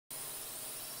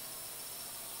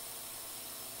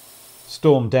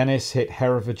Storm Dennis hit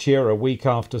Herefordshire a week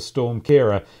after Storm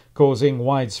Ciara, causing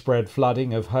widespread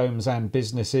flooding of homes and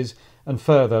businesses and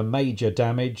further major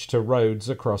damage to roads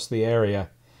across the area.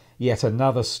 Yet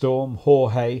another storm,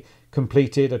 Jorge,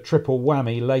 completed a triple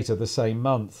whammy later the same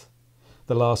month.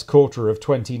 The last quarter of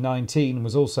 2019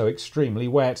 was also extremely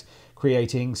wet,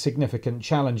 creating significant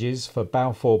challenges for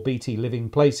Balfour Beatty Living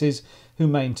Places, who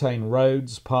maintain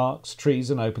roads, parks,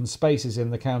 trees and open spaces in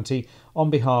the county on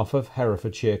behalf of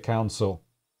Herefordshire Council.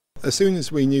 As soon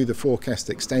as we knew the forecast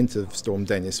extent of Storm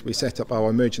Dennis, we set up our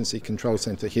emergency control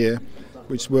centre here,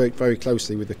 which worked very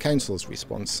closely with the council's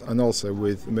response and also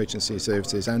with emergency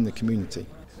services and the community.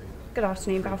 Good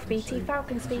afternoon, Balfour Beatty.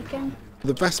 Falcon speaking.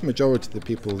 The vast majority of the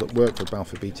people that work for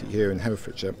Balfour Beatty here in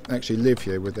Herefordshire actually live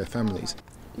here with their families.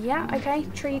 Yeah, okay.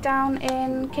 Tree down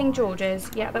in King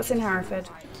George's. Yeah, that's in Hereford.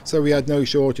 So we had no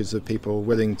shortage of people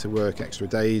willing to work extra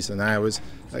days and hours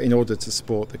in order to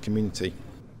support the community.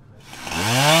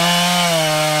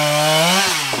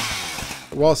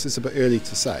 Whilst it's a bit early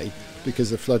to say,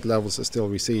 because the flood levels are still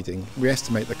receding, we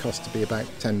estimate the cost to be about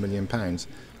 £10 million.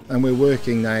 And we're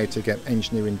working now to get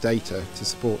engineering data to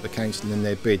support the council in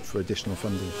their bid for additional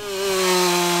funding.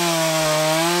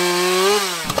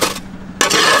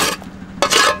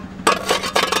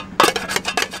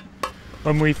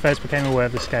 When we first became aware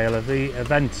of the scale of the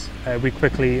event, we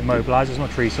quickly mobilised as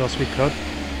much resource we could.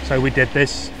 So we did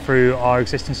this through our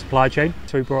existing supply chain.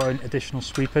 So we brought in additional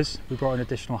sweepers, we brought in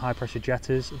additional high pressure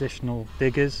jetters, additional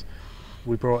diggers,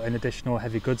 we brought in additional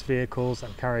heavy goods vehicles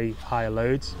that carry higher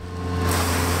loads.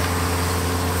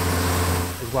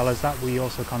 As well as that, we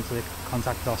also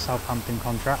contacted our Southampton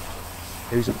contract,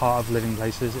 who's a part of Living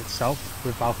Places itself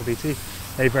with Balfour Beatty.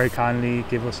 They very kindly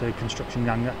give us a construction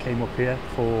gang that came up here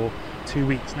for 2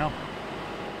 weeks now.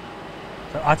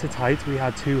 So at its height, we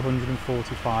had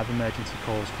 245 emergency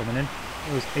calls coming in.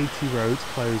 There was 80 roads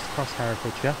closed across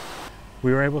Herefordshire.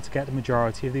 We were able to get the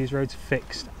majority of these roads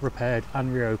fixed, repaired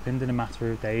and reopened in a matter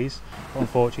of days. But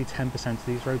unfortunately, 10% of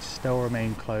these roads still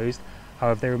remain closed.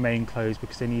 However, they remain closed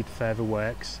because they need further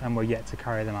works and we're yet to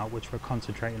carry them out, which we're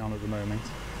concentrating on at the moment.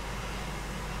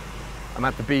 I'm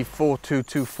at the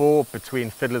B4224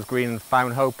 between Fiddler's Green and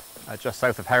Fownhope, just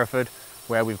south of Hereford,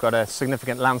 where we've got a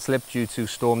significant landslip due to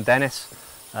Storm Dennis.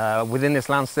 Within this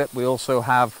landslip, we also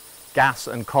have gas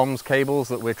and comms cables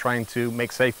that we're trying to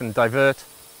make safe and divert.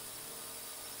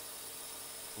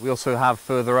 We also have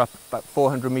further up, about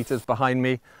 400 metres behind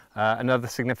me, another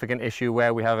significant issue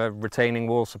where we have a retaining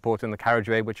wall supporting the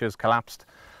carriageway which has collapsed.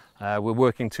 We're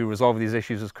working to resolve these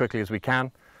issues as quickly as we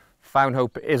can.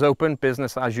 Fownhope is open,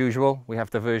 business as usual. We have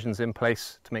diversions in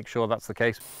place to make sure that's the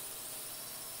case.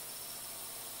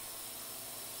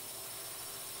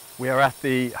 We are at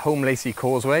the Home Lacey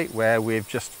Causeway, where we've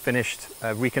just finished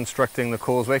reconstructing the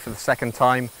causeway for the second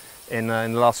time in the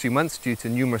last few months due to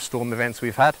numerous storm events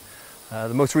we've had.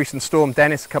 The most recent storm,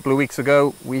 Dennis, a couple of weeks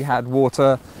ago, we had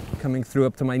water coming through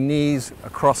up to my knees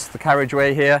across the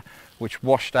carriageway here, which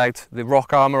washed out the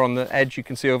rock armour on the edge you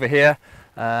can see over here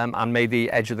and made the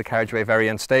edge of the carriageway very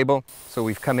unstable. So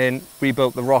we've come in,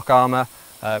 rebuilt the rock armour,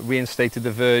 reinstated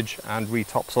the verge and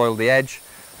re-topsoiled the edge.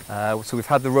 So we've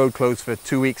had the road closed for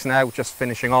 2 weeks now, just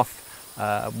finishing off.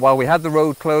 While we had the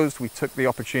road closed, we took the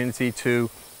opportunity to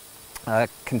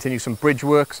continue some bridge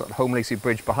works at Home Lacey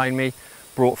Bridge behind me,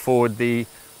 brought forward the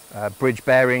bridge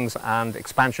bearings and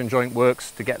expansion joint works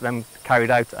to get them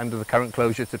carried out under the current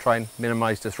closure to try and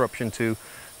minimise disruption to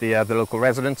the local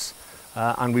residents.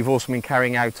 And we've also been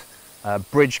carrying out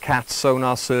bridge cat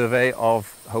sonar survey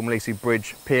of Home Lacey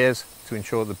Bridge piers to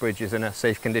ensure the bridge is in a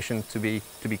safe condition to be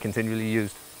continually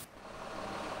used.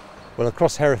 Well,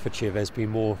 across Herefordshire there's been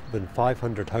more than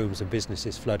 500 homes and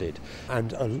businesses flooded,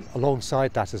 and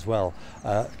alongside that as well,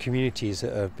 communities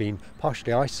that have been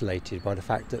partially isolated by the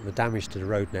fact that the damage to the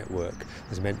road network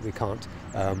has meant we can't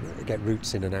get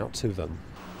routes in and out to them.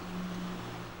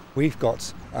 We've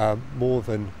got more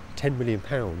than £10 million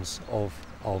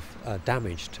of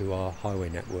damage to our highway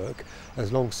network,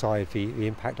 alongside the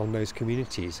impact on those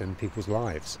communities and people's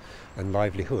lives and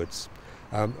livelihoods.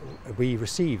 We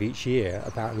receive each year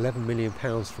about £11 million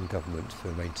from government for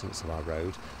the maintenance of our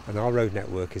road, and our road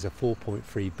network is a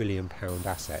 £4.3 billion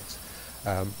asset.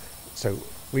 So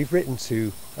we've written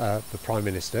to the Prime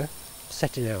Minister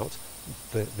setting out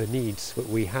the needs that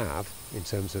we have in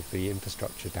terms of the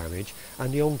infrastructure damage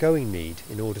and the ongoing need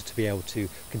in order to be able to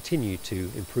continue to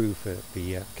improve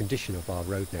the condition of our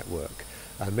road network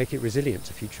and make it resilient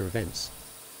to future events.